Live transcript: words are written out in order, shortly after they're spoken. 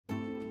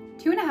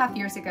2.5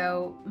 years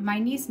ago, my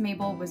niece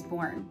Mabel was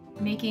born,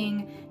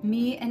 making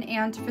me an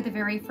aunt for the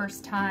very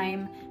first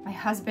time, my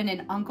husband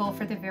an uncle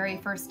for the very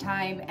first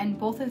time, and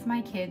both of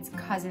my kids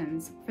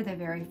cousins for the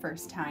very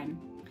first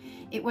time.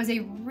 It was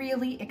a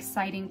really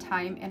exciting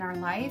time in our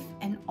life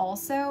and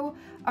also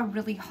a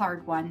really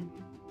hard one.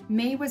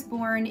 May was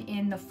born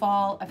in the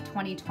fall of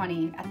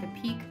 2020 at the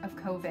peak of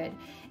COVID,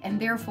 and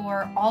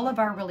therefore all of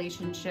our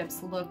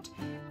relationships looked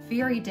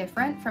very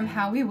different from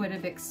how we would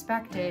have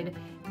expected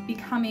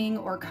becoming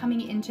or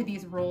coming into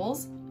these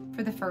roles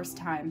for the first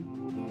time.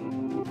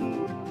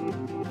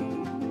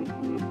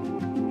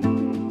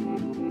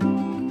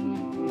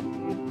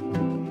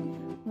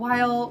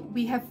 While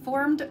we have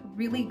formed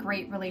really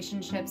great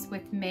relationships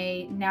with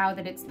May now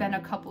that it's been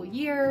a couple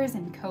years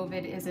and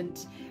COVID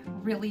isn't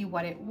really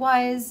what it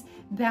was,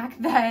 back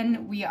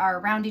then we are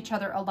around each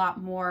other a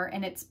lot more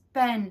and it's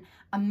been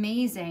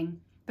amazing.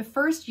 The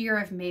first year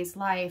of May's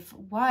life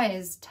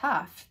was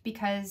tough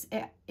because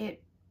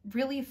it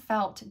really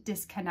felt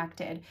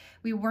disconnected.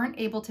 We weren't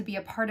able to be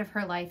a part of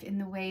her life in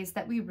the ways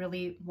that we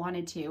really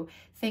wanted to.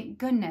 Thank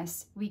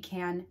goodness we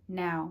can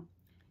now.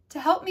 To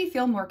help me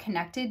feel more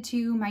connected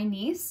to my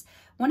niece,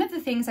 one of the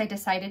things I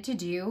decided to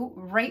do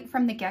right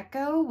from the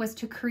get-go was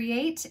to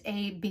create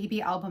a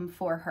baby album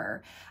for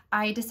her.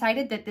 I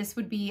decided that this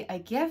would be a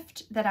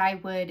gift that I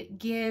would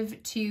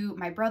give to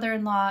my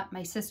brother-in-law,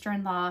 my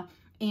sister-in-law,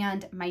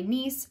 and my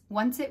niece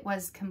once it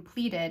was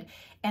completed.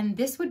 And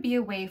this would be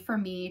a way for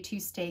me to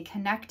stay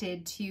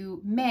connected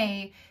to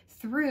May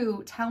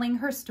through telling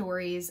her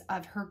stories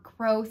of her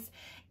growth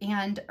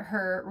and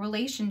her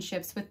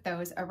relationships with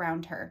those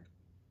around her.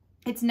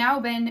 It's now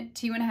been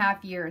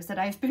 2.5 years that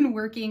I've been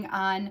working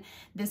on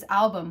this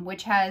album,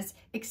 which has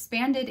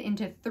expanded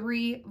into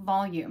 3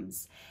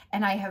 volumes,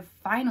 and I have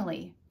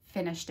finally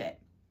finished it.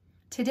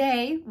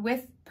 Today,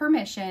 with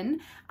permission,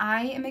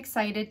 I am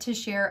excited to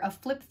share a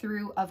flip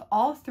through of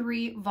all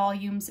 3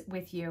 volumes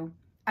with you.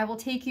 I will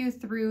take you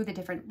through the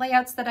different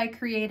layouts that I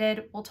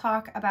created. We'll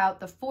talk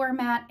about the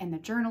format and the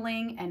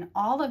journaling and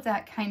all of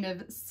that kind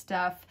of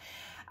stuff.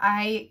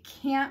 I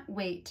can't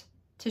wait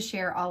to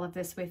share all of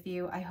this with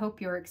you. I hope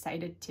you're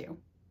excited too.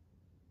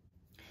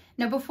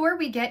 Now, before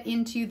we get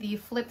into the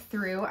flip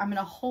through, I'm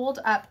gonna hold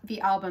up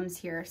the albums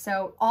here.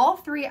 So all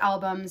 3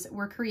 albums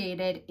were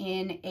created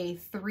in a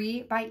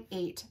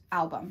 3x8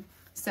 album.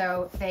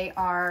 So they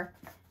are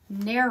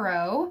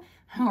narrow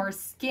or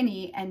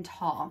skinny and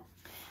tall.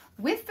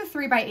 With the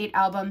 3x8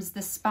 albums,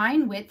 the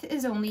spine width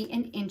is only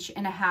 1.5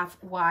 inches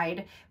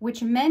wide,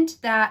 which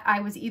meant that I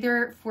was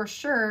either for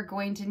sure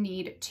going to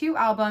need 2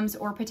 albums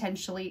or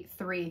potentially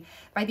 3.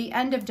 By the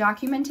end of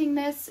documenting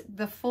this,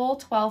 the full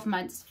 12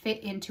 months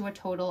fit into a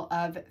total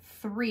of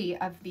 3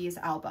 of these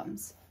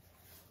albums.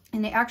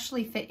 And they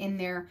actually fit in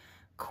there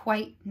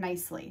quite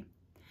nicely.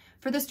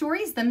 For the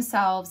stories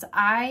themselves,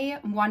 I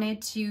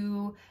wanted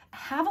to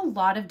have a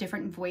lot of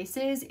different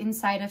voices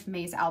inside of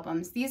May's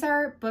albums. These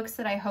are books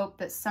that I hope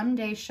that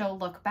someday she'll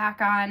look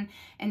back on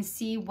and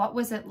see what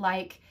was it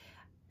like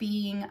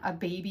being a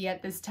baby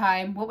at this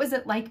time? What was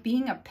it like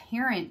being a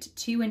parent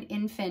to an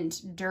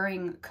infant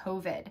during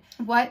COVID?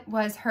 What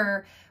was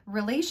her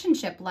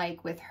relationship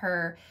like with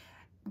her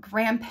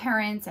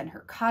grandparents and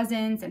her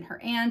cousins and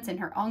her aunts and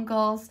her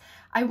uncles?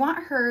 I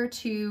want her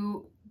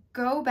to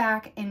go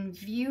back and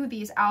view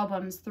these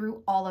albums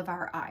through all of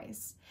our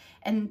eyes.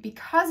 And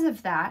because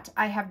of that,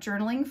 I have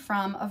journaling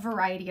from a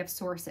variety of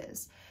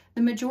sources.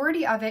 The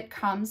majority of it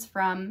comes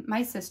from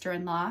my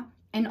sister-in-law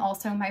and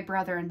also my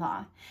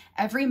brother-in-law.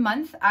 Every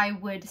month, I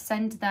would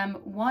send them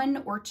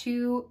 1 or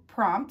 2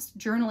 prompts,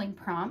 journaling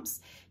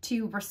prompts,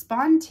 to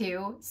respond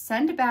to,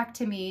 send back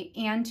to me,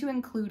 and to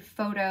include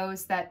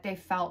photos that they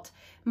felt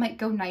might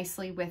go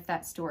nicely with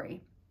that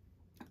story.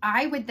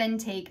 I would then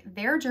take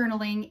their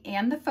journaling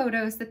and the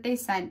photos that they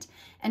sent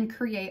and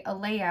create a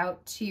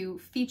layout to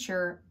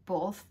feature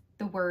both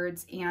the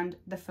words and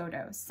the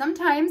photos.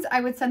 Sometimes I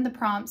would send the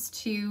prompts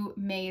to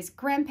May's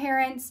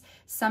grandparents.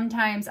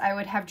 Sometimes I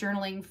would have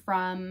journaling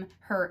from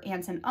her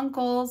aunts and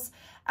uncles.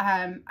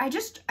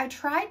 I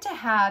tried to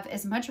have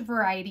as much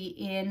variety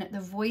in the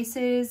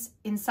voices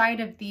inside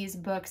of these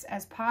books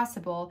as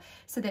possible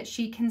so that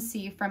she can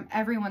see from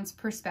everyone's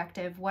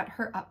perspective what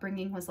her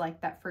upbringing was like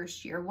that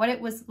first year, what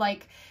it was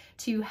like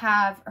to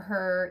have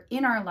her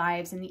in our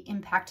lives and the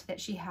impact that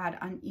she had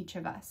on each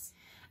of us.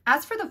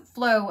 As for the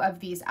flow of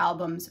these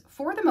albums,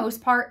 for the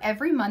most part,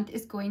 every month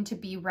is going to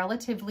be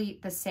relatively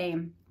the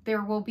same.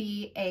 There will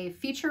be a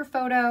feature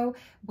photo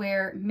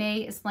where May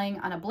is laying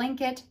on a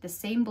blanket, the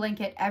same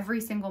blanket every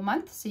single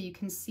month, so you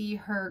can see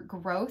her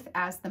growth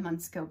as the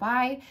months go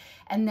by.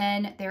 And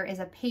then there is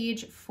a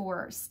page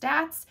for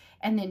stats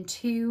and then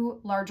 2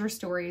 larger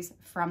stories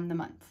from the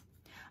month.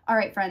 All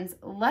right, friends,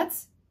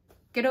 let's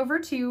get over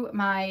to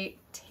my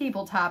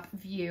tabletop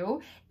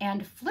view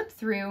and flip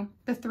through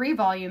the 3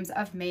 volumes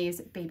of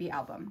May's baby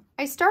album.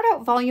 I start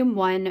out volume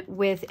 1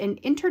 with an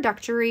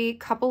introductory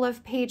couple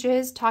of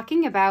pages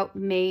talking about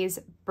May's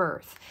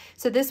birth.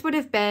 So this would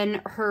have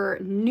been her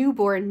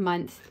newborn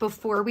month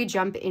before we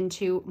jump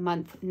into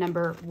month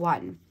number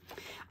 1.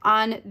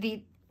 On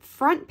the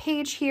front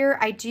page here,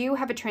 I do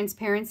have a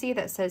transparency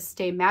that says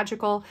Stay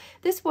Magical.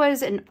 This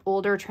was an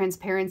older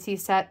transparency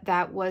set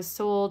that was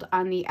sold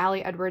on the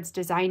Ali Edwards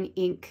Design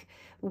Inc.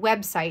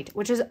 website,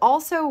 which is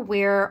also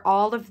where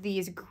all of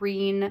these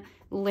green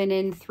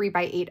linen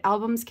 3x8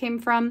 albums came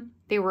from.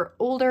 They were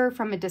older,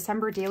 from a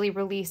December daily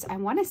release. I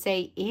want to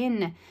say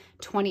in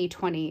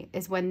 2020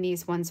 is when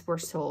these ones were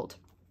sold.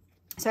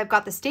 So I've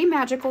got the Stay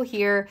Magical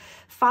here,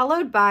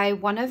 followed by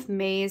one of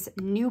May's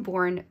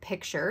newborn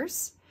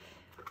pictures.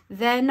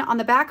 Then on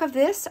the back of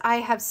this, I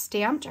have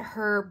stamped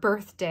her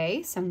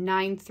birthday, so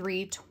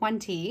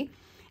 9/3/20,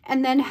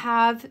 and then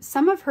have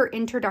some of her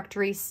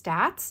introductory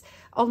stats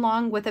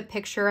along with a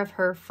picture of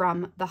her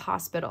from the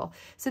hospital.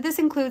 So this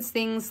includes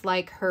things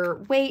like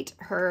her weight,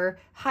 her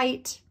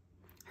height,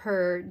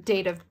 her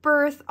date of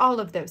birth, all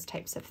of those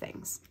types of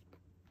things.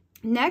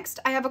 Next,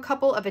 I have a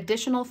couple of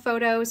additional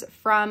photos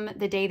from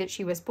the day that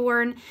she was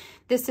born.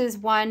 This is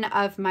one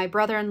of my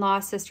brother-in-law,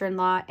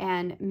 sister-in-law,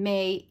 and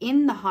May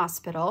in the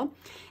hospital.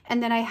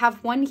 And then I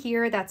have one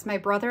here that's my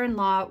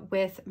brother-in-law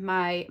with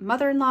my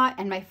mother-in-law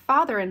and my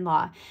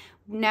father-in-law.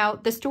 Now,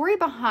 the story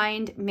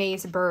behind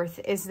May's birth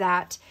is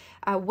that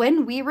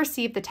when we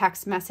received the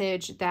text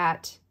message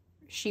that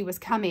she was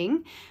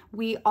coming,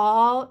 we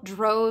all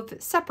drove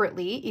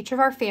separately, each of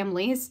our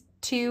families,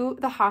 to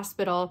the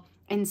hospital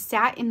and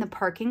sat in the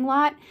parking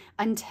lot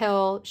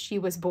until she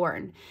was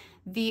born.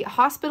 The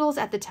hospitals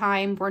at the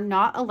time were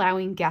not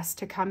allowing guests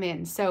to come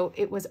in, so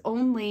it was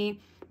only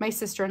my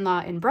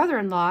sister-in-law and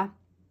brother-in-law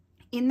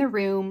in the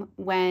room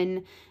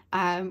when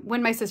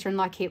my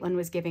sister-in-law Caitlin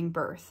was giving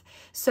birth.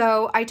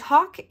 So I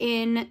talk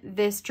in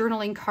this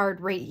journaling card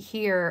right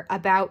here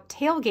about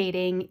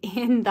tailgating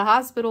in the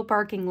hospital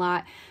parking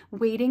lot,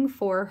 waiting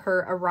for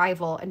her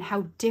arrival, and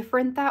how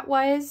different that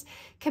was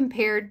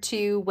compared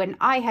to when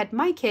I had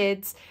my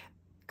kids.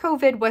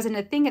 COVID wasn't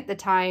a thing at the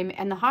time,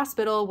 and the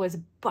hospital was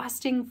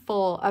busting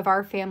full of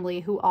our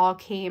family who all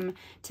came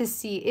to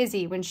see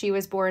Izzy when she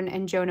was born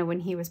and Jonah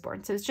when he was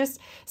born. So it's just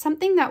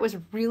something that was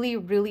really,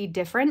 really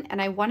different,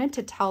 and I wanted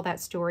to tell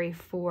that story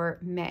for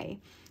May.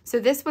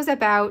 So this was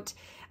about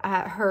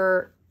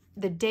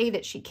the day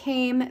that she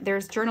came.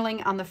 There's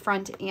journaling on the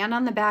front and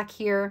on the back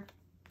here.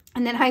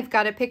 And then I've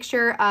got a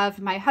picture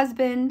of my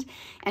husband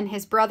and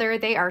his brother.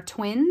 They are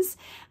twins.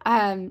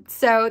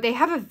 So they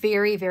have a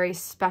very, very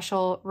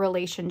special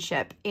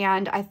relationship.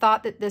 And I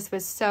thought that this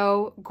was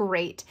so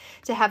great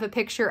to have a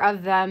picture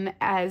of them,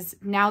 as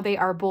now they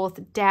are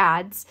both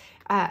dads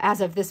as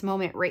of this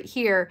moment right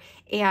here,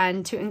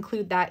 and to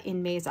include that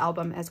in May's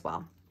album as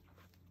well.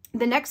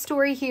 The next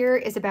story here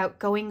is about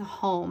going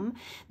home.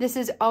 This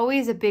is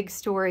always a big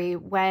story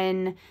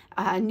when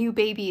a new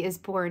baby is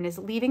born, is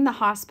leaving the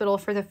hospital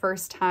for the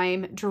first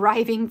time,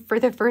 driving for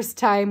the first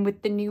time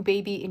with the new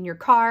baby in your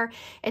car,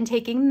 and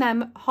taking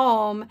them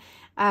home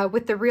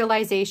with the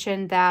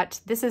realization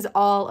that this is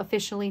all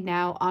officially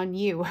now on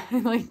you.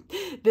 Like,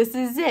 this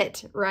is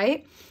it,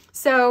 right?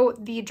 So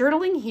the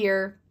journaling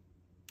here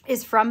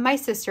is from my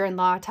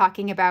sister-in-law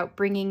talking about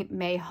bringing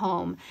May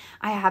home.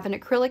 I have an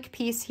acrylic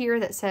piece here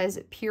that says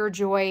Pure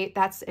Joy.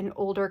 That's an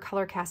older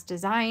ColorCast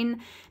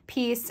design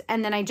piece.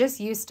 And then I just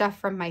used stuff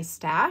from my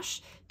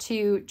stash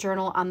to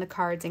journal on the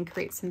cards and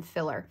create some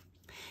filler.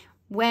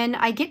 When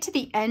I get to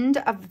the end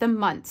of the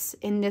months,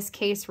 in this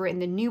case, we're in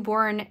the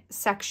newborn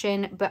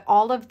section, but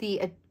all of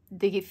the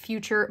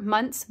future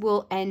months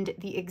will end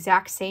the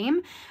exact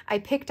same. I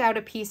picked out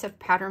a piece of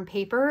pattern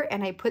paper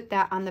and I put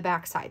that on the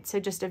back side.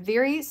 So just a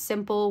very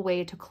simple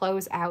way to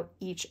close out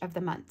each of the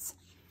months.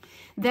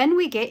 Then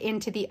we get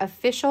into the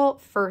official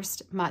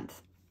first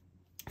month.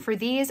 For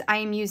these, I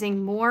am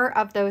using more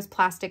of those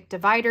plastic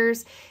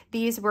dividers.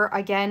 These were,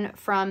 again,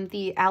 from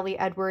the Ali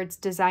Edwards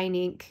Design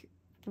Inc.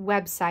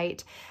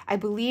 website. I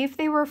believe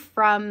they were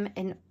from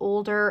an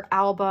older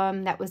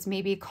album that was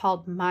maybe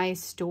called My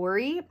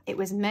Story. It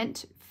was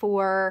meant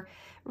for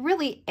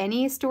really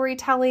any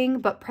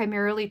storytelling, but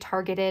primarily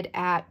targeted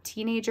at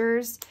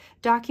teenagers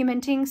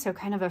documenting. So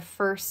kind of a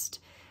first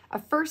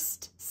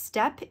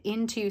step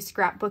into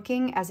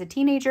scrapbooking as a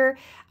teenager.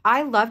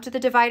 I loved the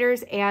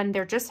dividers, and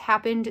there just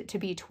happened to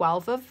be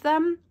 12 of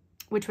them,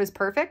 which was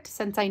perfect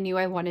since I knew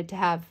I wanted to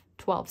have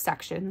 12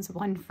 sections,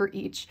 one for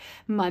each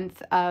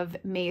month of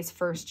May's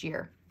first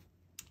year.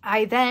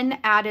 I then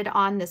added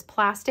on this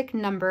plastic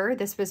number.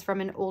 This was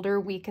from an older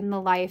Week in the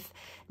Life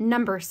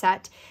number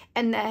set,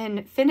 and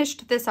then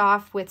finished this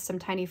off with some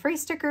tiny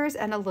phrase stickers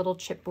and a little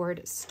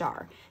chipboard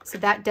star. So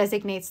that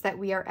designates that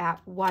we are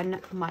at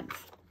 1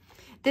 month.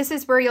 This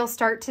is where you'll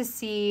start to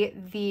see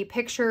the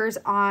pictures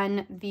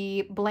on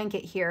the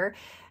blanket here.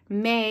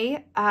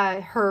 May,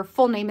 her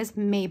full name is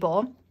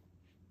Mabel.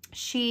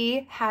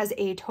 She has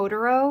a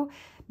Totoro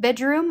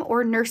bedroom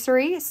or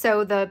nursery.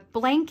 So the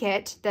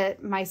blanket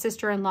that my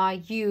sister-in-law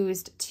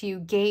used to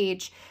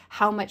gauge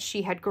how much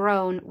she had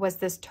grown was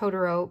this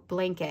Totoro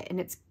blanket. And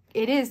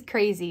it is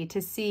crazy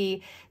to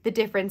see the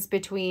difference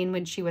between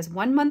when she was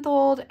 1 month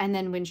old and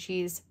then when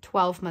she's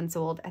 12 months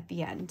old at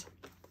the end.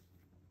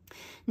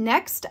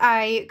 Next,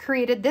 I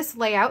created this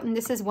layout, and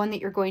this is one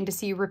that you're going to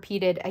see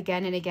repeated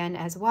again and again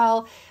as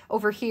well.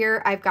 Over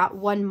here, I've got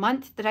 1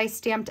 month that I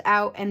stamped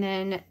out, and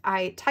then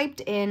I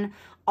typed in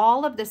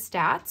all of the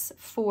stats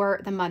for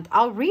the month.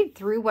 I'll read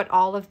through what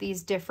all of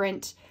these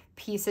different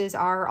pieces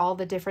are, all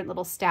the different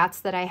little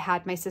stats that I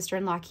had my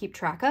sister-in-law keep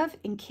track of,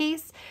 in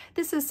case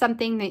this is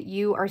something that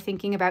you are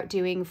thinking about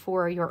doing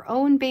for your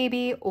own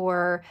baby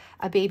or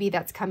a baby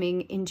that's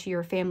coming into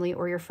your family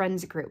or your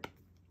friends group.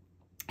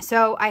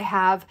 So I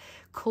have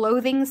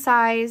clothing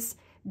size,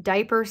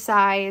 diaper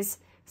size,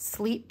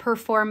 sleep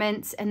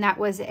performance, and that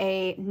was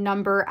a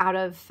number out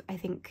of, I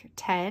think,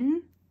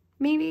 10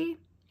 maybe,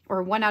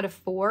 or 1 out of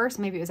 4,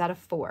 so maybe it was out of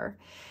 4.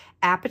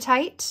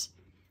 Appetite,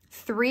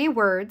 3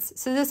 words.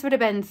 So this would have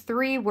been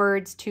 3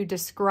 words to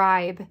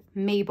describe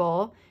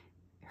Mabel,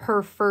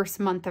 her first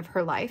month of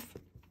her life.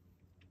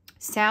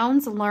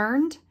 Sounds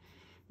learned,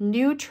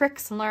 new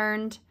tricks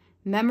learned,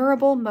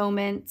 memorable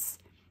moments.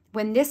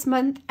 When this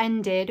month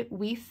ended,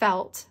 we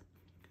felt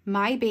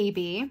my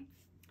baby,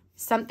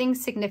 something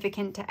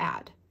significant to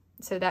add.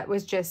 So that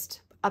was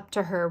just up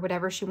to her,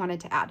 whatever she wanted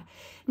to add.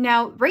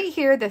 Now, right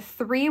here, the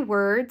 3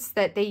 words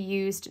that they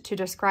used to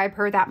describe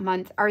her that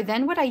month are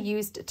then what I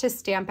used to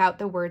stamp out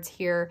the words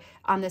here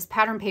on this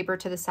pattern paper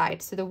to the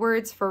side. So the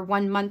words for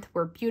 1 month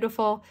were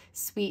beautiful,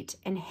 sweet,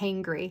 and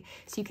hangry.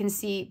 So you can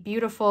see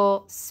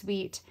beautiful,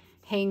 sweet,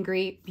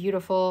 hangry,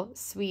 beautiful,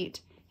 sweet,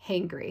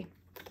 hangry.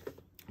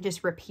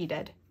 Just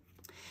repeated.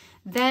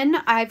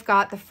 Then I've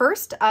got the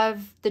first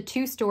of the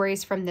 2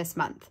 stories from this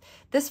month.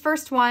 This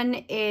first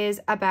one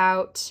is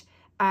about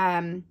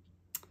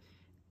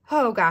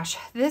oh gosh,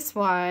 this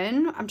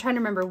one, I'm trying to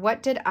remember,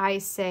 what did I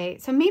say?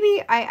 So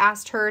maybe I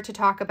asked her to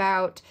talk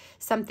about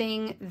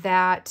something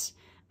that,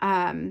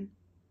 something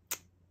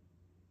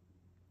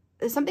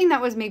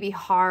that was maybe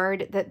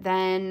hard that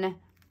then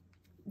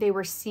they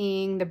were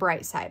seeing the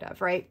bright side of,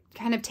 right?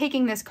 Kind of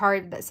taking this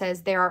card that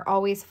says there are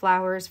always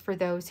flowers for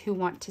those who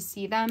want to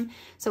see them.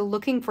 So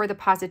looking for the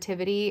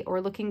positivity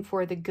or looking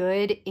for the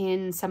good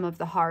in some of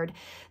the hard.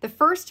 The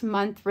first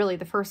month, really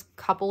the first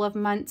couple of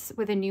months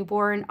with a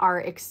newborn are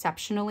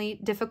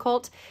exceptionally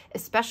difficult,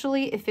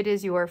 especially if it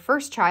is your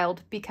first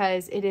child,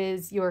 because it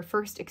is your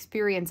first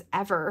experience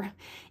ever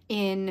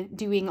in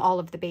doing all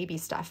of the baby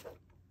stuff.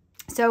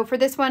 So for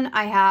this one,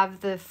 I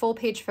have the full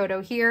page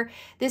photo here.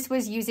 This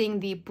was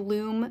using the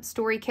Bloom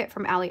story kit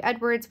from Ali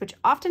Edwards, which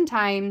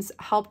oftentimes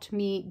helped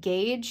me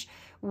gauge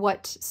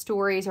what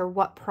stories or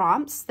what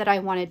prompts that I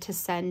wanted to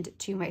send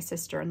to my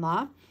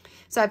sister-in-law.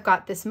 So I've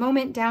got this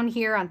moment down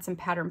here on some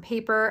pattern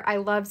paper. I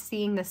love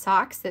seeing the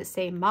socks that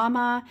say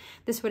mama.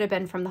 This would have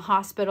been from the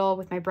hospital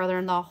with my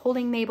brother-in-law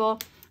holding Mabel.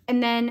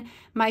 And then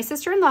my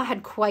sister-in-law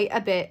had quite a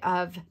bit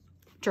of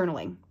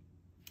journaling.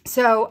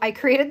 So I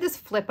created this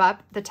flip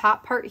up. The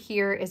top part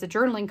here is a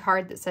journaling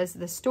card that says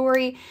the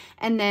story,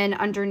 and then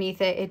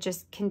underneath it, it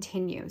just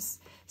continues.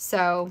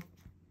 So,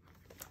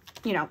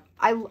 you know,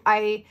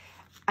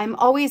 I'm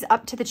always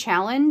up to the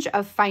challenge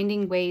of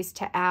finding ways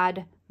to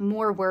add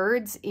more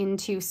words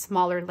into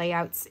smaller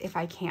layouts if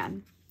I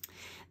can.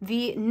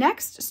 The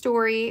next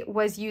story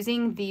was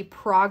using the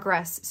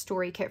Progress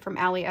story kit from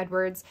Ali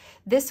Edwards.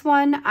 This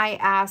one, I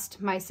asked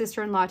my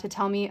sister-in-law to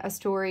tell me a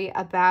story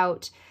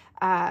about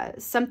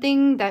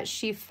something that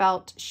she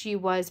felt she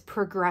was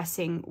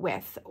progressing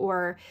with,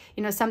 or,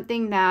 you know,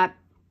 something that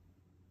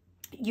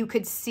you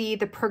could see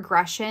the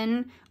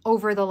progression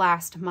over the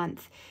last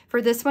month.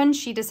 For this one,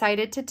 she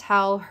decided to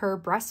tell her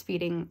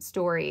breastfeeding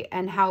story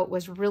and how it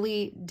was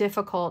really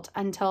difficult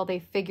until they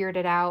figured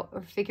it out,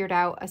 or figured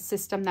out a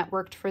system that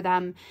worked for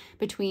them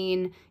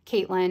between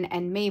Caitlin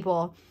and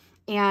Mabel.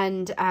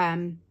 And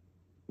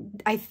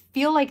I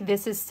feel like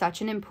this is such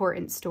an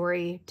important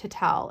story to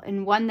tell,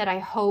 and one that I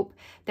hope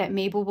that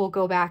Mabel will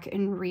go back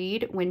and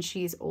read when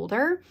she's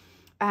older,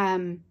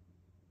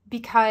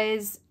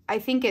 because I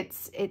think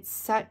it's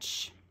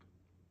such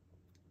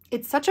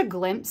a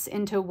glimpse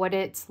into what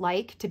it's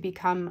like to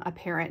become a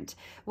parent,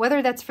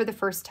 whether that's for the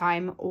first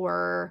time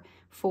or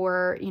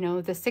for, you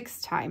know, the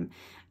 6th time.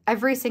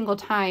 Every single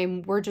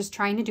time we're just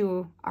trying to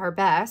do our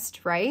best,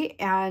 right?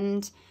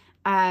 And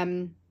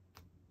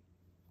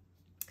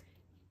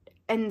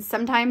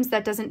sometimes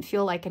that doesn't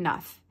feel like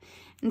enough.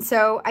 And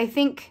so I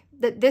think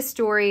that this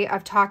story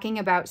of talking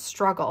about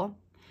struggle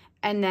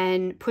and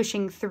then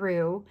pushing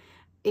through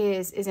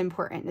is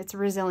important. It's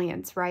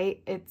resilience, right?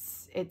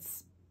 It's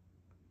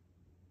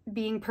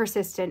being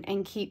persistent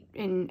and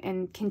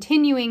and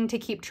continuing to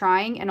keep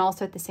trying, and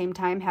also at the same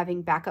time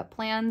having backup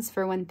plans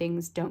for when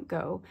things don't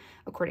go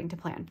according to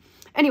plan.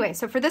 Anyway,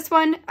 so for this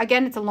one,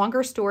 again, it's a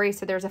longer story.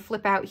 So there's a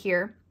flip out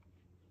here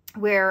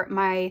where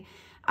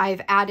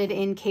I've added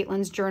in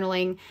Caitlin's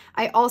journaling.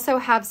 I also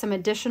have some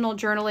additional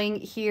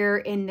journaling here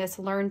in this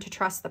Learn to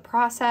Trust the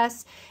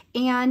Process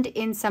and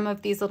in some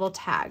of these little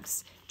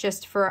tags,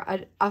 just for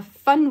a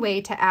fun way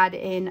to add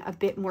in a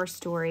bit more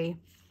story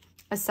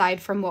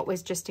aside from what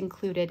was just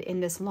included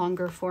in this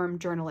longer form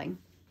journaling.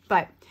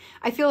 But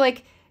I feel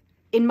like,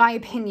 in my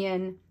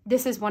opinion,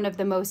 this is one of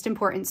the most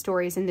important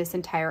stories in this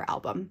entire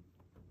album.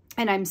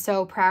 And I'm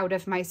so proud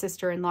of my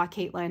sister-in-law,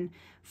 Caitlin,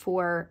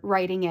 for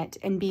writing it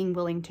and being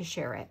willing to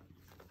share it.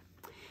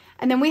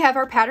 And then we have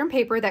our pattern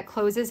paper that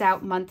closes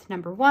out month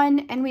number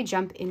 1, and we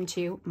jump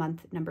into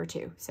month number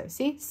 2. So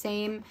see,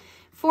 same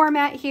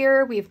format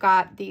here. We've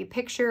got the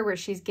picture where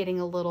she's getting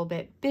a little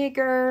bit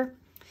bigger.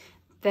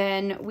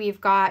 Then we've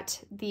got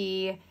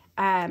the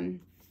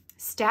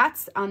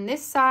stats on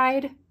this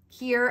side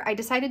here. I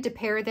decided to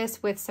pair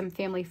this with some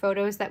family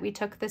photos that we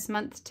took this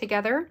month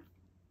together.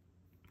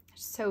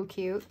 So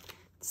cute.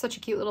 Such a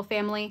cute little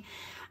family.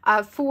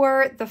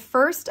 For the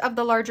first of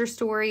the larger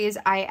stories,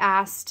 I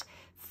asked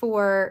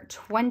for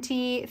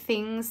 20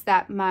 things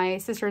that my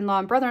sister-in-law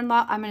and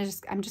brother-in-law, I'm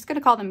just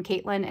gonna call them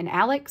Caitlin and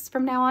Alex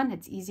from now on.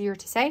 It's easier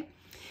to say.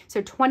 So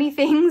 20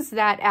 things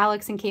that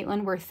Alex and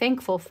Caitlin were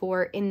thankful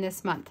for in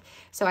this month.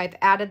 So I've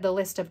added the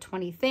list of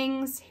 20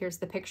 things. Here's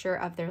the picture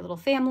of their little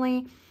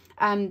family.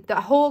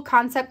 The whole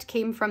concept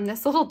came from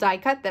this little die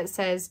cut that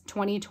says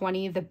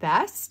 2020 the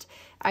best.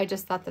 I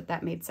just thought that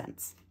that made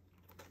sense.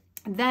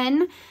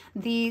 Then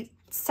the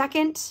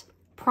second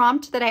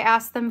prompt that I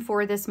asked them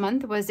for this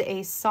month was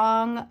a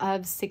song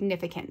of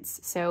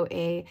significance. So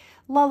a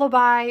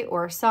lullaby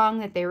or a song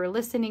that they were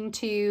listening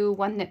to,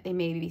 one that they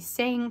maybe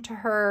sang to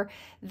her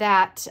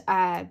that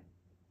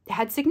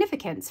had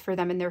significance for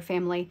them and their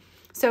family.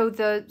 So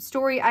the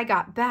story I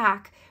got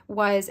back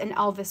was an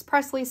Elvis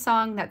Presley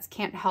song, that's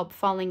Can't Help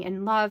Falling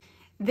in Love.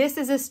 This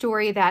is a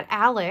story that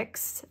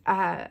Alex,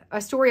 a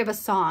story of a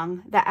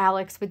song that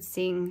Alex would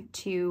sing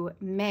to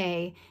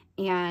May,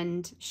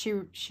 and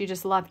she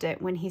just loved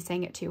it when he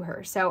sang it to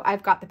her. So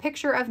I've got the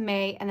picture of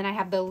May, and then I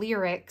have the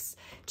lyrics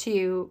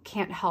to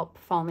Can't Help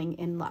Falling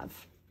in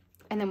Love.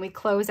 And then we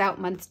close out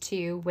month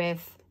 2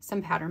 with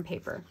some pattern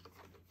paper.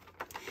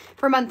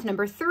 For month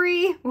number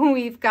 3,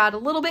 we've got a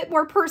little bit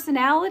more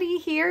personality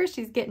here.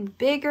 She's getting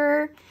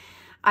bigger.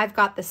 I've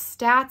got the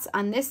stats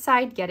on this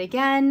side yet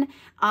again.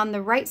 On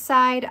the right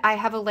side, I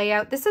have a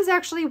layout. This is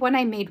actually one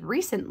I made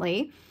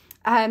recently,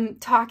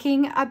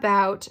 talking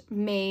about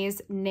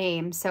May's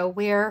name. So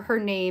where her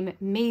name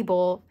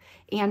Mabel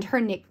and her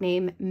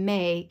nickname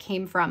May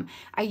came from.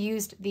 I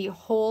used the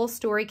whole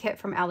story kit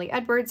from Ali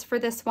Edwards for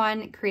this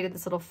one, created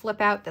this little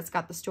flip out that's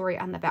got the story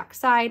on the back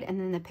side, and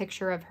then the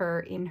picture of her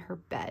in her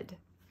bed.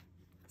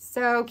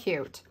 So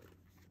cute.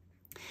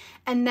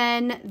 And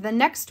then the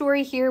next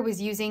story here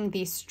was using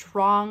the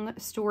Strong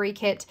story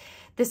kit.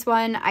 This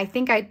one, I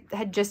think I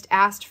had just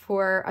asked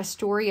for a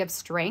story of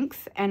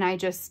strength, and I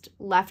just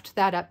left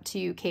that up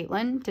to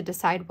Caitlin to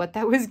decide what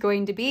that was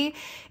going to be.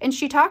 And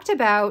she talked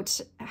about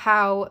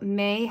how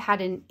May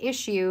had an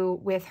issue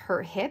with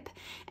her hip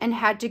and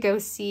had to go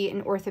see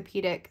an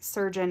orthopedic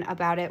surgeon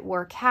about it,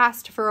 wore a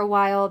cast for a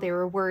while. They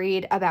were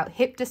worried about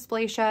hip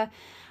dysplasia.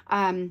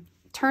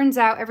 Turns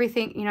out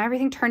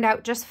everything turned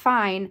out just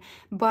fine,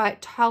 but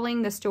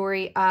telling the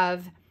story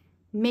of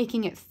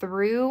making it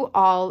through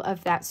all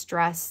of that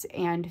stress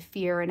and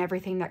fear and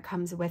everything that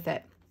comes with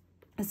it.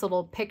 This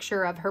little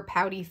picture of her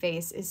pouty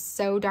face is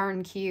so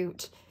darn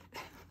cute.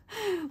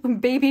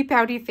 Baby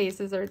pouty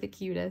faces are the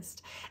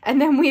cutest.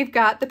 And then we've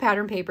got the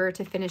pattern paper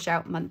to finish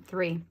out month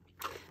 3.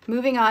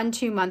 Moving on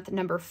to month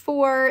number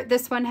 4.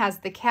 This one has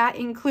the cat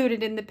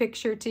included in the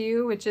picture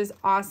too, which is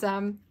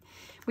awesome.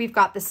 We've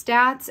got the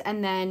stats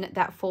and then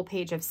that full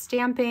page of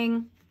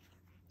stamping.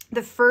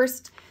 The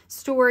first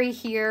story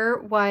here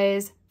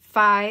was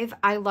 5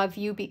 I love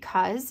you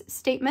because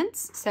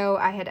statements. So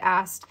I had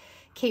asked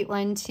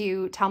Caitlin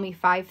to tell me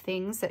 5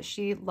 things that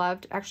she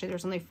loved. Actually,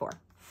 there's only 4.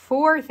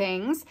 4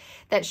 things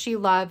that she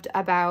loved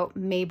about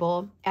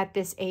Mabel at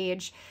this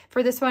age.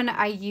 For this one,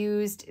 I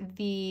used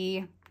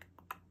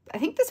I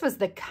think this was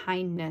the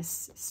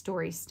kindness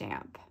story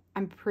stamp.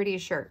 I'm pretty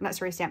sure, not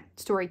story stamp,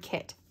 story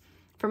kit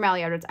from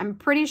Ali Edwards. I'm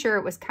pretty sure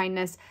it was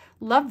kindness.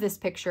 Love this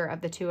picture of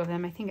the two of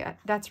them. I think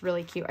that's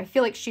really cute. I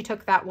feel like she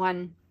took that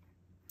one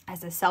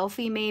as a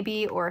selfie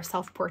maybe, or a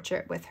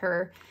self-portrait with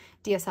her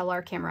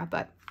DSLR camera,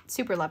 but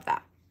super love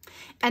that.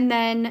 And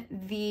then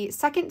the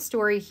second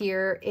story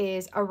here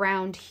is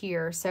around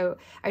here. So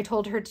I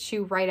told her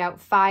to write out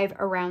 5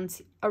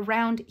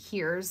 around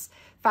here's,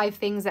 5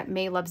 things that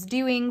May loves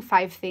doing,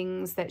 5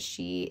 things that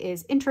she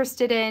is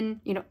interested in,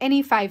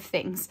 any 5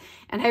 things.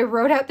 And I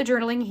wrote out the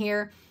journaling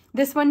here.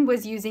 This one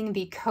was using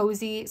the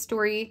Cozy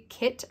Story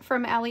Kit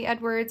from Ali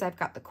Edwards. I've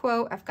got the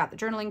quote, I've got the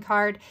journaling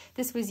card.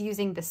 This was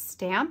using the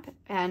stamp,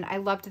 and I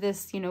loved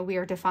this, we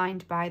are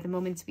defined by the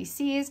moments we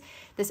seize.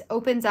 This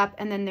opens up,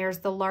 and then there's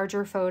the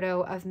larger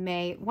photo of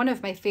May, one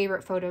of my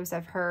favorite photos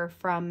of her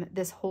from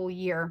this whole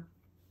year,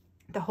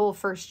 the whole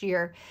first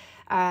year.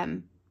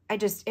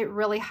 It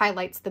really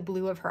highlights the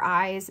blue of her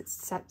eyes.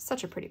 It's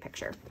such a pretty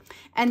picture.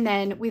 And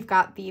then we've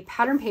got the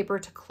pattern paper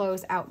to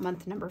close out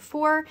month number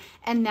 4,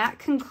 and that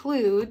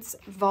concludes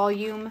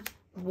volume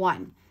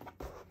 1.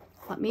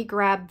 Let me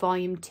grab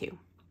volume 2.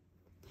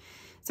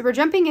 So we're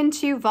jumping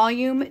into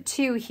volume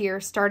 2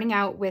 here, starting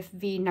out with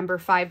the number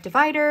 5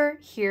 divider.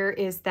 Here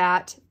is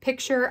that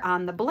picture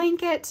on the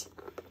blanket.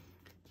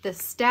 The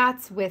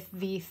stats with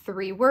the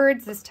 3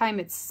 words. This time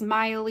it's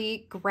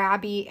smiley,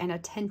 grabby, and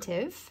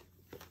attentive.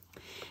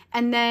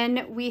 And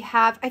then we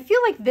have, I feel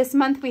like this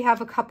month we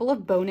have a couple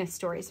of bonus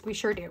stories. We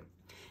sure do.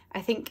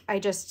 I think I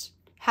just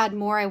had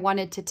more I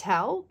wanted to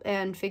tell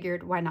and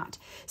figured why not.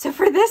 So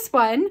for this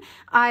one,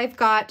 I've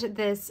got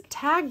this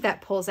tag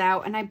that pulls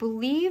out, and I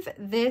believe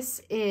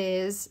this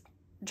is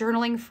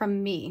journaling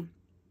from me.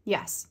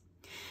 Yes.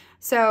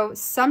 So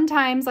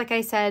sometimes, like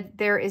I said,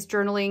 there is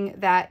journaling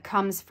that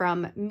comes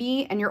from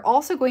me, and you're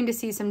also going to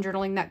see some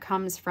journaling that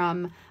comes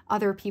from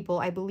other people,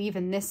 I believe,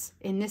 in this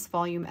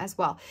volume as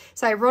well.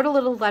 So I wrote a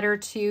little letter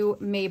to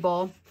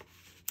Mabel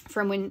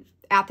from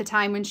at the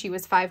time when she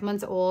was 5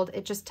 months old.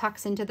 It just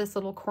tucks into this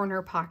little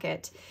corner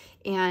pocket,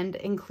 and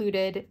I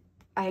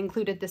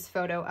included this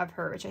photo of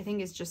her, which I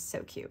think is just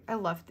so cute. I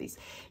love these.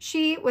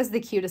 She was the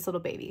cutest little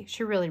baby.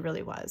 She really,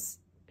 really was.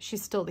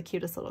 She's still the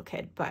cutest little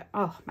kid, but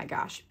oh my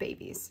gosh,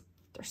 babies.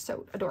 They're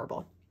so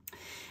adorable.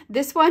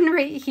 This one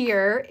right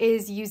here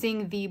is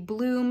using the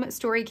Bloom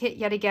story kit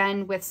yet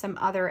again with some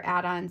other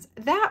add-ons.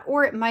 That,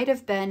 or it might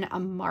have been a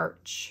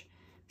March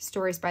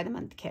Stories by the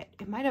Month kit.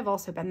 It might have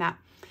also been that.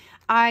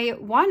 I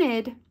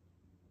wanted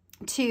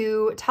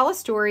to tell a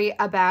story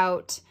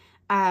about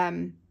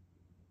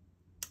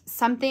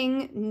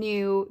something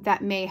new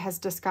that May has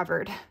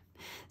discovered.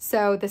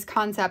 So this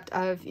concept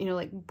of,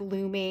 like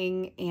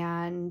blooming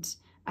and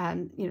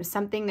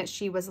something that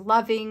she was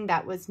loving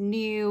that was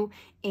new.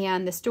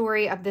 And the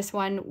story of this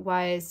one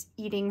was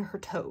eating her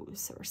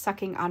toes or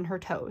sucking on her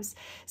toes.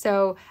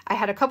 So I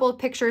had a couple of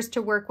pictures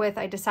to work with.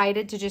 I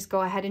decided to just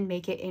go ahead and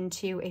make it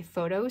into a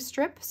photo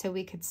strip so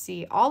we could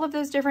see all of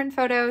those different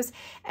photos,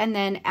 and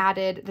then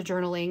added the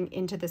journaling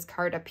into this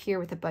card up here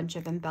with a bunch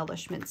of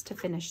embellishments to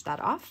finish that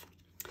off.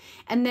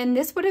 And then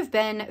this would have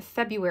been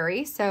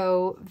February,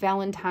 so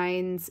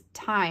Valentine's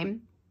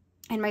time.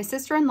 And my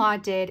sister-in-law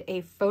did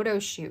a photo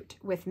shoot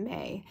with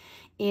May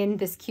in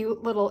this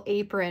cute little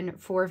apron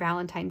for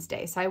Valentine's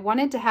Day. So I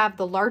wanted to have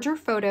the larger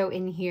photo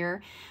in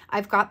here.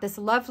 I've got this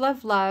Love,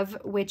 Love, Love,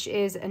 which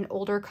is an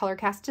older color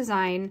cast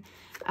design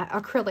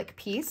acrylic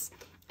piece.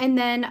 And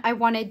then I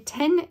wanted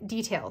 10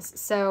 details.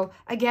 So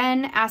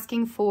again,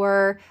 asking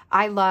for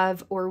I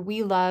love or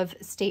we love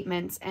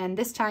statements. And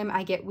this time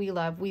I get we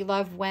love. We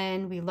love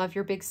when, we love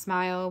your big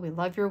smile, we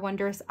love your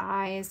wondrous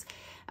eyes.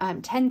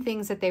 10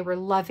 things that they were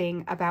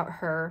loving about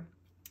her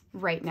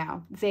right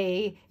now.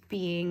 They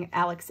being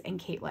Alex and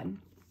Caitlin.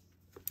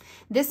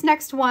 This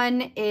next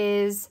one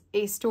is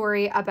a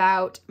story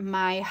about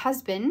my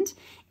husband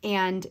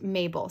and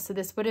Mabel. So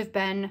this would have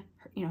been,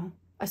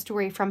 a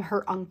story from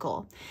her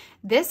uncle.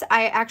 This,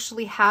 I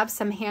actually have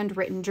some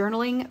handwritten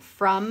journaling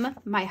from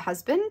my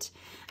husband.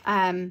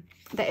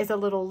 That is a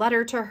little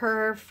letter to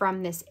her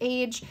from this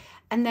age.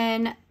 And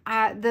then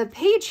the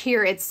page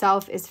here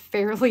itself is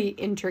fairly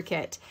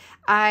intricate.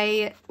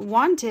 I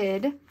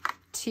wanted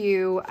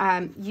to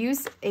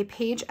use a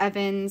Paige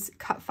Evans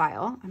cut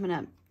file. I'm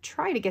going to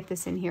try to get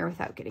this in here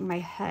without getting my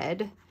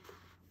head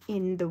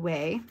in the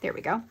way. There we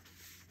go.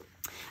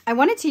 I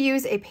wanted to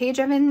use a Paige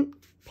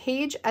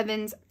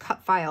Evans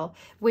cut file,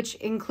 which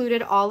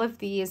included all of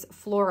these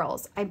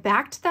florals. I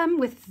backed them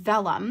with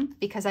vellum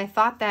because I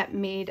thought that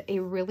made a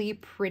really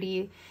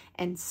pretty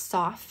and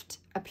soft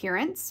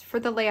appearance for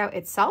the layout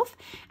itself.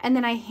 And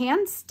then I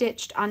hand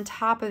stitched on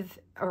top of,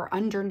 or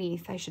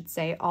underneath, I should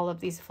say, all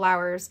of these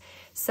flowers,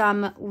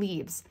 some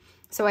leaves.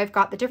 So I've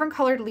got the different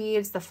colored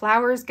leaves, the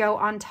flowers go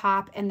on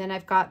top, and then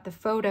I've got the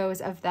photos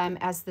of them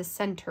as the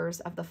centers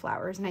of the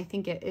flowers. And I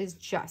think it is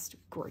just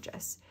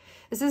gorgeous.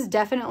 This is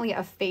definitely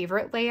a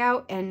favorite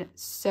layout and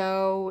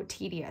so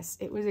tedious.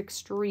 It was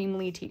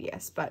extremely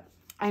tedious, but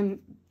I'm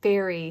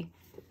very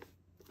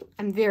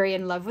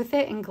in love with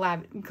it and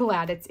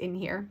glad it's in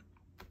here.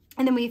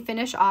 And then we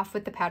finish off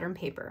with the pattern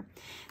paper.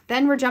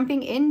 Then we're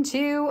jumping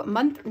into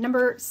month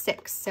number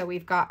 6. So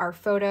we've got our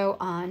photo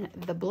on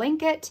the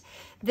blanket.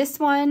 This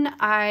one,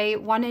 I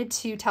wanted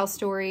to tell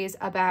stories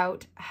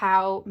about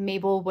how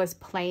Mabel was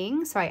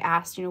playing. So I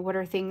asked, what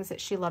are things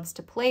that she loves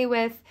to play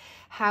with?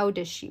 How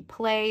does she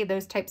play?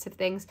 Those types of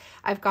things.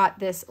 I've got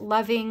this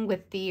loving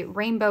with the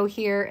rainbow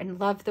here and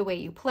love the way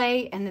you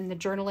play, and then the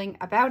journaling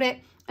about it,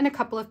 and a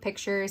couple of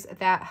pictures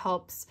that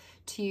helps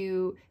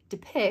to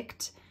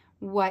depict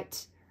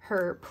what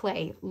her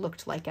play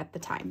looked like at the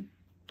time.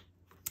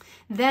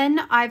 Then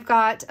I've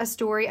got a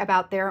story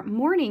about their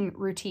morning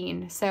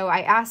routine. So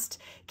I asked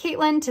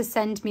Caitlin to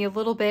send me a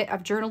little bit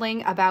of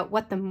journaling about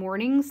what the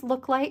mornings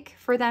look like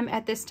for them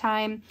at this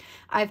time.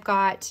 I've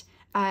got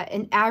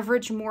an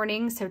average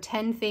morning, so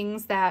 10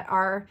 things that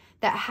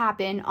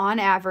happen on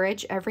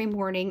average every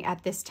morning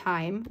at this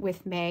time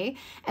with May.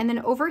 And then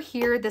over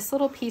here, this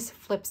little piece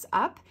flips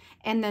up,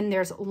 and then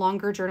there's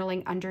longer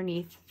journaling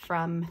underneath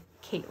from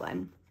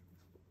Caitlin.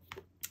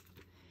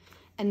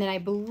 And then I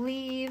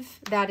believe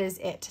that is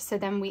it. So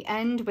then we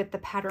end with the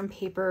pattern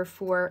paper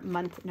for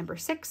month number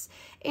 6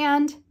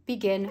 and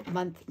begin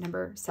month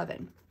number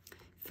 7.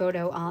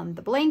 Photo on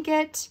the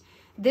blanket.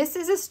 This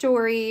is a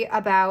story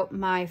about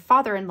my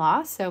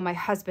father-in-law, so my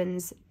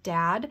husband's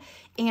dad,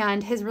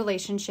 and his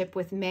relationship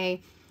with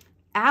May.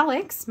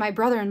 Alex, my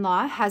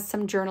brother-in-law, has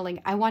some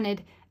journaling. I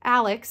wanted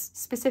Alex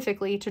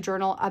specifically to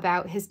journal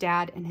about his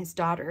dad and his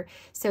daughter.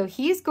 So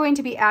he's going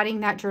to be adding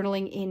that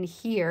journaling in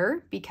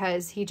here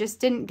because he just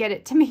didn't get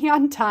it to me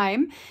on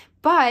time,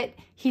 but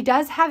he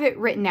does have it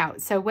written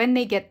out. So when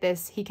they get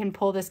this, he can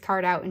pull this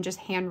card out and just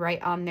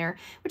handwrite on there,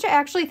 which I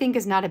actually think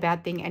is not a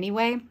bad thing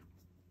anyway,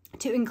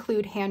 to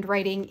include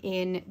handwriting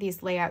in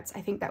these layouts.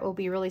 I think that will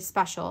be really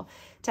special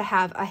to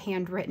have a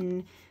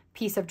handwritten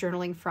piece of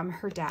journaling from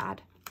her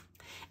dad.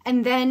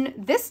 And then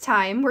this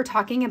time we're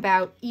talking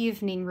about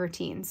evening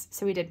routines.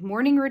 So we did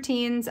morning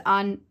routines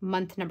on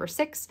month number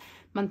 6.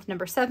 Month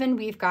number 7,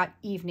 we've got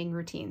evening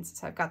routines.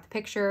 So I've got the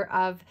picture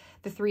of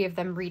the 3 of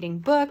them reading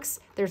books.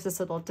 There's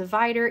this little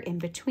divider in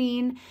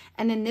between.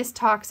 And then this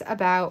talks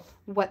about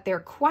what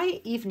their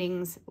quiet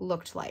evenings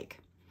looked like,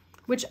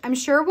 which I'm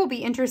sure will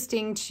be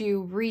interesting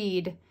to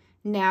read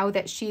now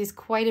that she's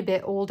quite a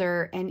bit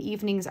older and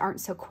evenings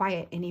aren't so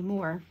quiet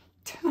anymore.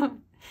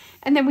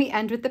 And then we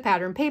end with the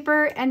pattern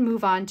paper and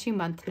move on to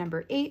month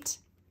number 8.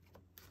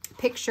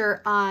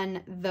 Picture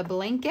on the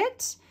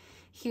blanket.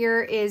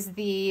 Here is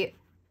the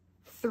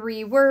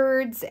 3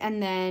 words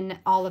and then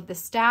all of the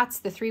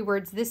stats. The 3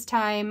 words this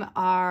time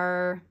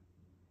are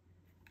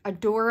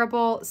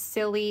adorable,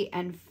 silly,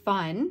 and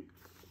fun.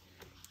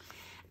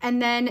 And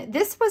then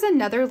this was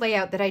another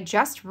layout that I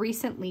just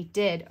recently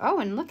did. Oh,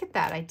 and look at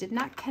that. I did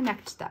not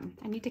connect them.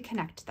 I need to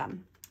connect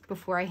them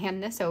before I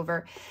hand this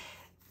over.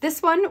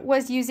 This one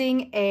was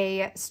using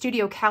a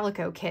Studio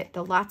Calico kit,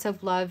 the Lots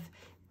of Love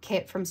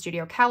kit from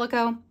Studio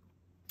Calico.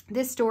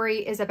 This story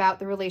is about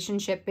the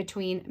relationship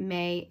between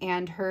May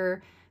and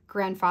her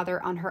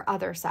grandfather on her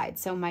other side.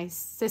 So my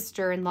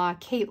sister-in-law,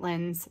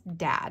 Caitlin's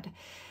dad.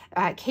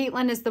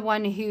 Caitlin is the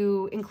one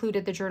who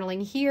included the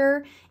journaling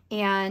here,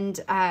 and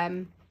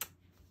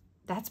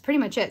that's pretty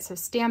much it. So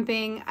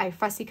stamping, I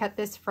fussy cut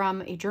this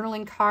from a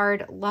journaling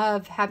card.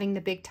 Love having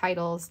the big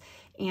titles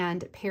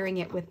and pairing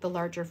it with the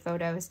larger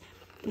photos.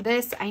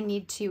 This I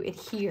need to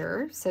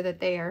adhere so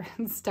that they are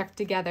stuck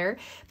together.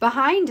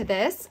 Behind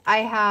this, I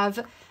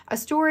have a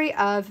story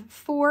of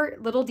 4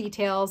 little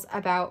details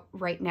about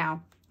right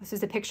now. This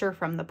is a picture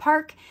from the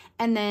park,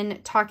 and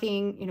then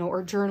talking,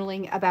 or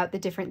journaling about the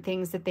different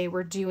things that they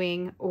were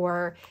doing,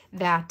 or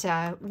that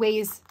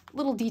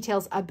little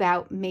details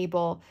about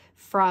Mabel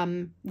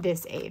from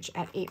this age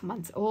at 8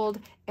 months old.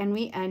 And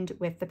we end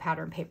with the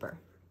pattern paper.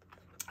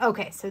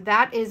 Okay, so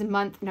that is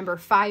month number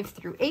 5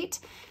 through 8.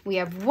 We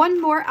have one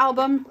more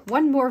album,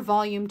 one more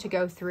volume to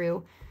go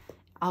through.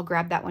 I'll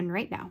grab that one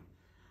right now.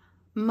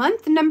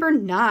 Month number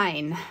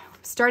 9,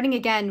 starting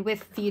again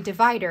with the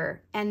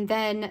divider and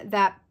then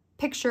that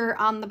picture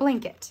on the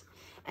blanket.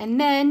 And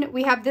then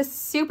we have this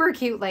super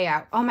cute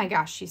layout. Oh my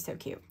gosh, she's so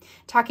cute.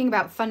 Talking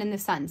about fun in the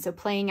sun. So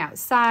playing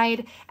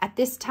outside. At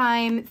this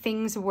time,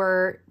 things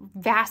were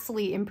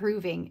vastly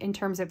improving in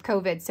terms of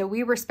COVID. So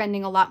we were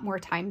spending a lot more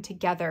time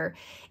together.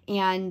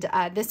 And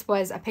this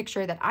was a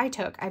picture that I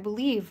took, I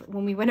believe,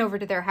 when we went over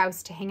to their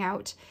house to hang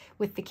out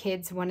with the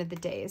kids one of the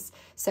days.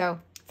 So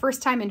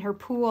first time in her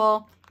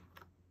pool,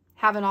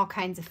 having all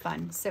kinds of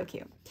fun. So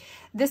cute.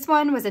 This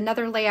one was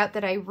another layout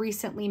that I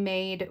recently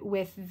made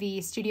with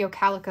the Studio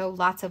Calico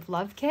Lots of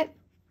Love kit.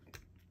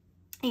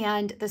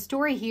 And the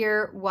story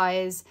here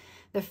was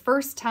the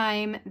first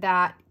time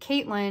that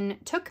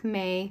Caitlin took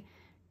May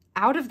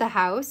out of the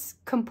house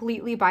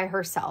completely by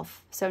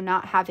herself. So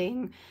not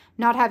having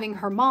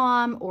her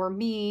mom or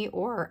me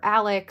or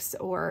Alex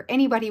or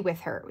anybody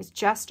with her. It was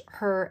just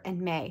her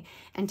and May,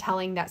 and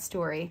telling that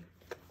story.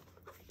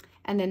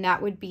 And then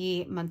that would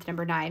be month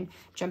number 9,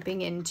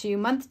 jumping into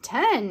month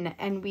 10.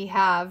 And we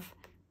have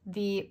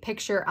the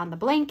picture on the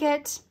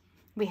blanket.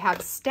 We have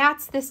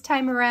stats this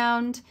time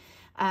around.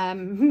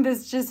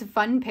 This is just a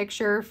fun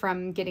picture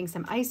from getting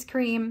some ice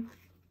cream.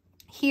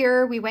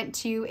 Here we went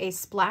to a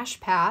splash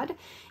pad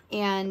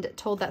and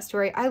told that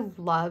story. I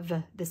love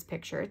this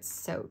picture. It's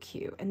so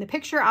cute. And the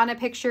picture on a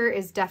picture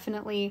is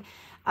definitely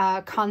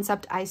a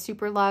concept I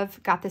super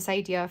love. Got this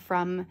idea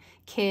from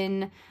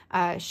Kin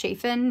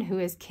Chafin, who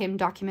is Kim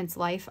Documents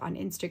Life on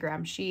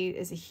Instagram. She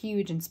is a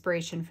huge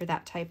inspiration for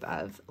that type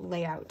of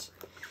layout.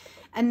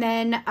 And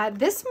then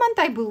this month,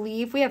 I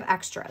believe we have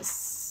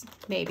extras,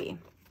 maybe.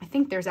 I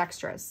think there's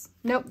extras.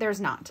 Nope,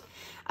 there's not.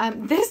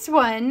 This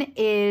one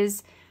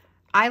is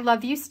I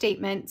love you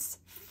statements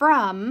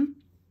from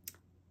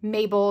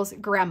Mabel's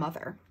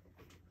grandmother.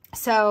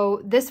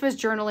 So this was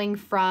journaling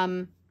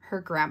from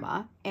her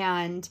grandma.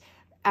 And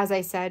as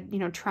I said,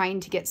 trying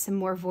to get some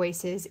more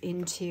voices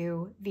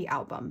into the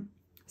album.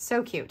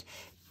 So cute.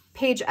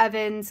 Paige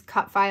Evans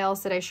cut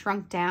files that I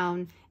shrunk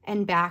down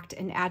and backed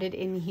and added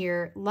in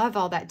here. Love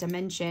all that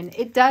dimension.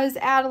 It does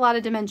add a lot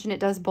of dimension. It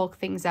does bulk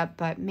things up,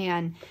 but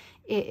man,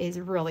 it is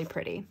really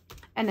pretty.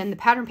 And then the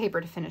pattern paper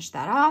to finish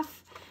that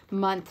off.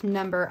 Month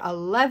number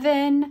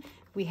 11,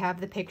 we have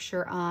the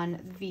picture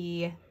on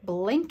the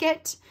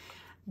blanket.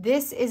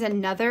 This is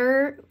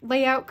another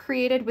layout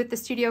created with the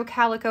Studio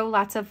Calico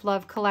Lots of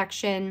Love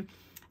collection.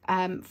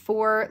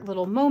 4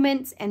 little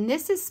moments. And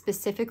this is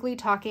specifically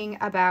talking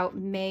about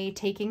May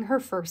taking her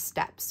first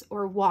steps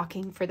or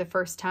walking for the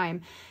first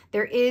time.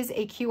 There is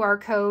a QR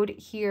code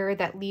here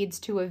that leads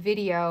to a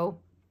video,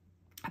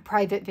 a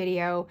private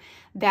video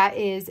that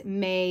is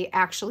May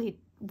actually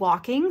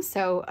walking.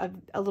 So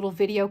a little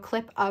video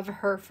clip of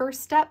her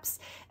first steps,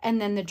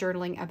 and then the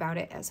journaling about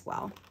it as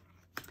well.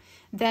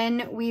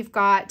 Then we've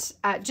got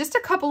just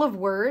a couple of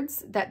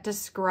words that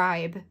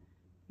describe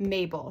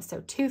Mabel.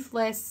 So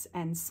toothless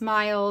and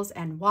smiles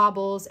and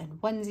wobbles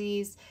and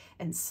onesies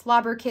and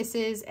slobber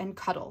kisses and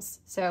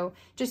cuddles. So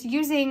just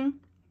using,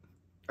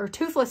 or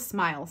toothless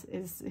smiles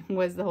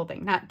was the whole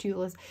thing, not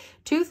toothless.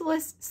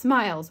 Toothless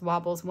smiles,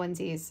 wobbles,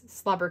 onesies,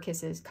 slobber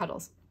kisses,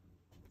 cuddles.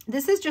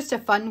 This is just a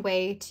fun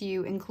way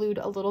to include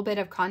a little bit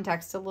of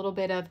context, a little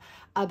bit of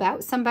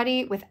about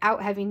somebody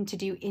without having to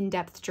do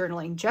in-depth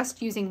journaling,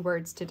 just using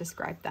words to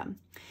describe them.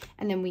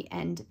 And then we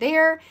end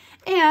there.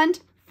 And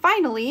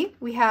finally,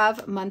 we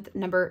have month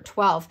number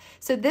 12.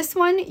 So this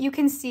one, you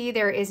can see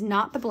there is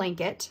not the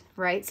blanket,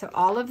 right? So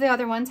all of the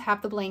other ones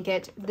have the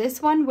blanket. This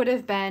one would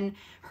have been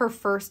her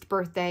first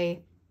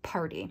birthday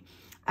party.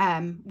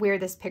 Where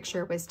this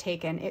picture was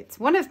taken. It's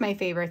one of my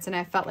favorites, and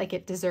I felt like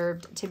it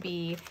deserved to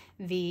be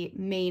the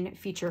main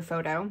feature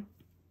photo.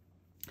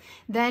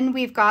 Then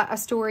we've got a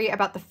story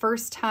about the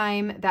first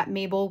time that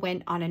Mabel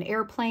went on an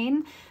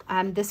airplane.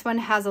 This one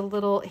has a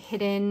little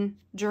hidden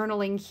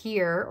journaling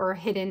here, or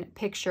hidden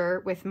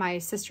picture with my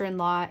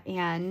sister-in-law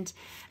and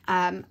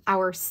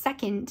our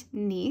second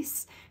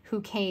niece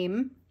who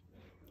came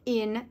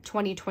in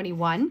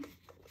 2021.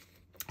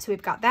 So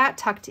we've got that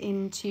tucked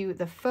into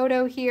the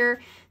photo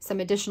here, some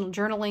additional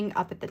journaling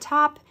up at the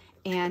top,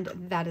 and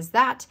that is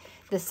that.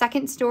 The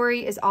second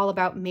story is all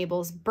about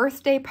Mabel's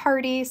birthday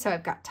party. So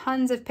I've got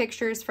tons of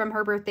pictures from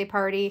her birthday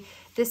party.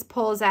 This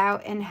pulls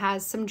out and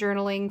has some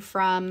journaling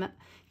from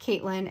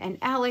Caitlin and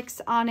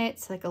Alex on it.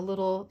 It's like a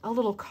little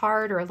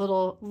card or a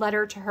little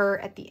letter to her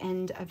at the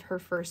end of her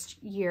first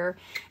year.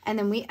 And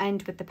then we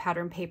end with the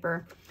pattern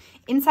paper.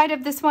 Inside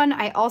of this one,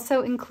 I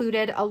also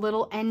included a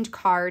little end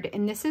card,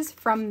 and this is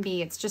from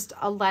me. It's just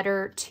a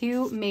letter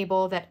to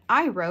Mabel that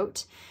I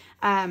wrote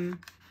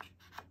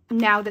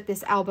now that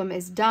this album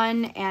is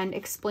done, and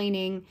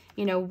explaining,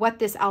 you know, what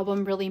this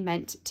album really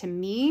meant to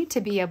me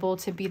to be able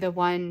to be the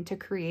one to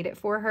create it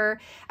for her.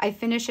 I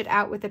finish it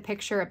out with a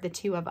picture of the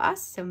two of us,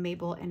 so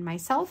Mabel and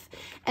myself.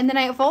 And then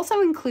I have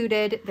also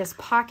included this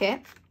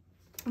pocket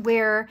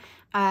where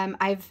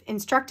I've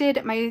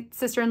instructed my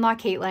sister-in-law,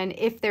 Caitlin,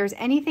 if there's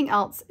anything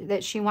else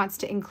that she wants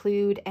to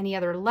include, any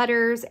other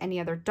letters, any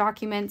other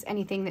documents,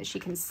 anything that she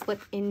can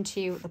slip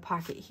into the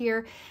pocket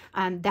here,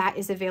 that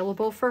is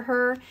available for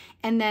her.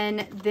 And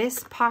then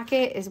this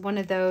pocket is one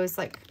of those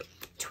like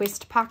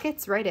twist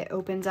pockets, right? It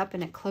opens up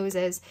and it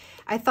closes.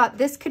 I thought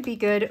this could be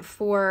good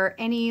for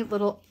any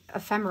little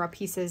ephemera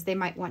pieces they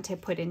might want to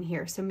put in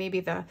here. So maybe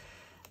the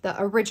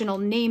original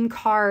name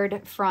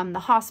card from the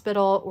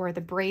hospital or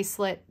the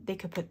bracelet, they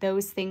could put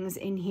those things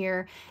in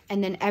here,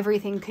 and then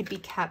everything could be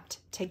kept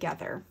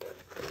together.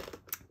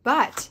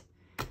 But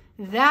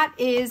that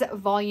is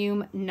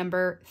volume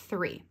number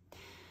 3.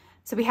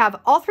 So we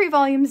have all 3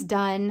 volumes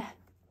done,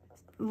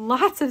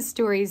 lots of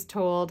stories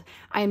told.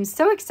 I am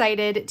so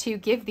excited to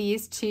give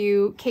these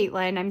to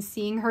Caitlin. I'm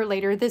seeing her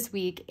later this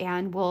week,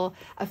 and we'll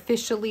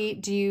officially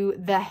do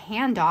the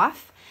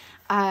handoff.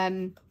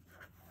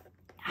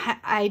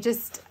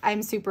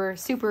 I'm super,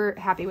 super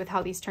happy with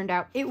how these turned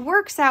out. It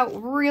works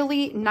out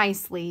really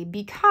nicely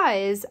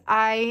because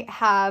I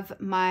have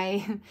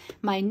my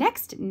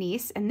next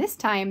niece, and this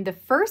time the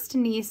first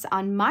niece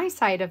on my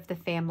side of the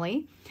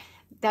family,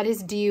 that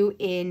is due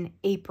in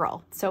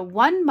April. So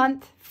 1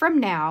 month from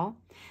now,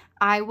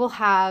 I will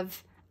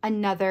have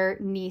another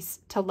niece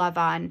to love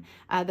on,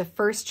 the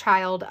first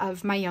child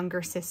of my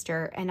younger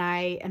sister. And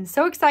I am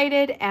so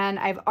excited, and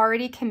I've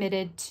already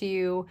committed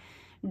to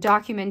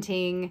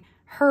documenting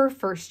her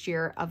first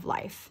year of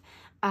life.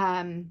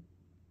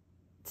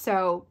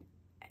 So,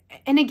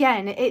 and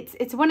again,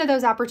 it's one of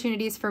those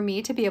opportunities for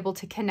me to be able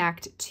to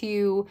connect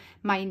to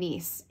my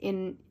niece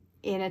in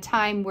a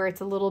time where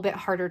it's a little bit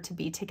harder to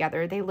be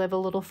together. They live a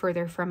little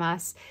further from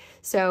us,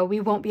 so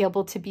we won't be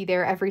able to be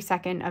there every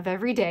second of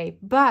every day.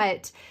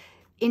 But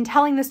in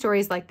telling the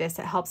stories like this,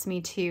 it helps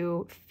me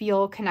to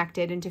feel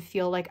connected and to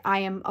feel like I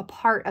am a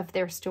part of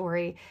their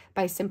story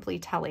by simply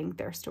telling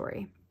their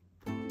story.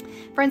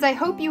 Friends, I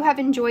hope you have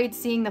enjoyed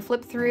seeing the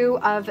flip through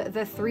of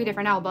the 3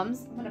 different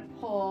albums. I'm gonna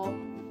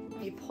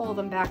pull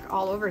them back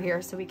all over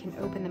here so we can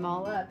open them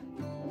all up,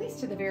 at least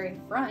to the very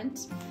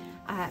front,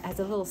 as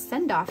a little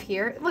send-off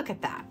here. Look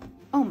at that.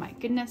 Oh my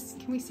goodness,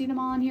 can we see them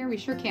all in here? We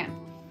sure can.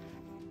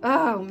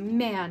 Oh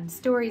man,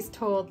 stories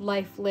told,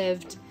 life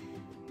lived.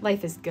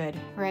 Life is good,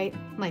 right?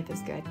 Life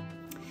is good.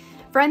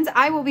 Friends,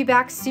 I will be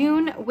back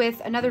soon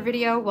with another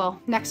video.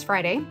 Well, next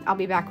Friday, I'll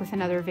be back with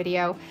another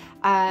video.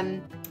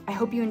 I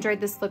hope you enjoyed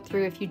this flip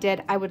through. If you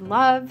did, I would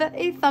love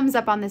a thumbs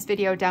up on this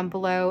video down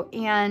below,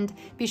 and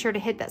be sure to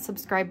hit that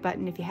subscribe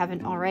button if you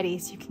haven't already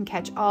so you can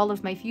catch all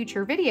of my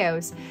future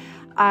videos.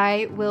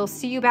 I will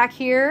see you back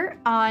here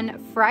on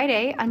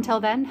Friday. Until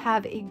then,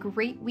 have a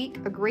great week,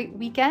 a great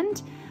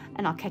weekend,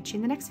 and I'll catch you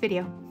in the next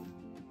video.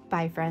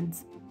 Bye,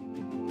 friends.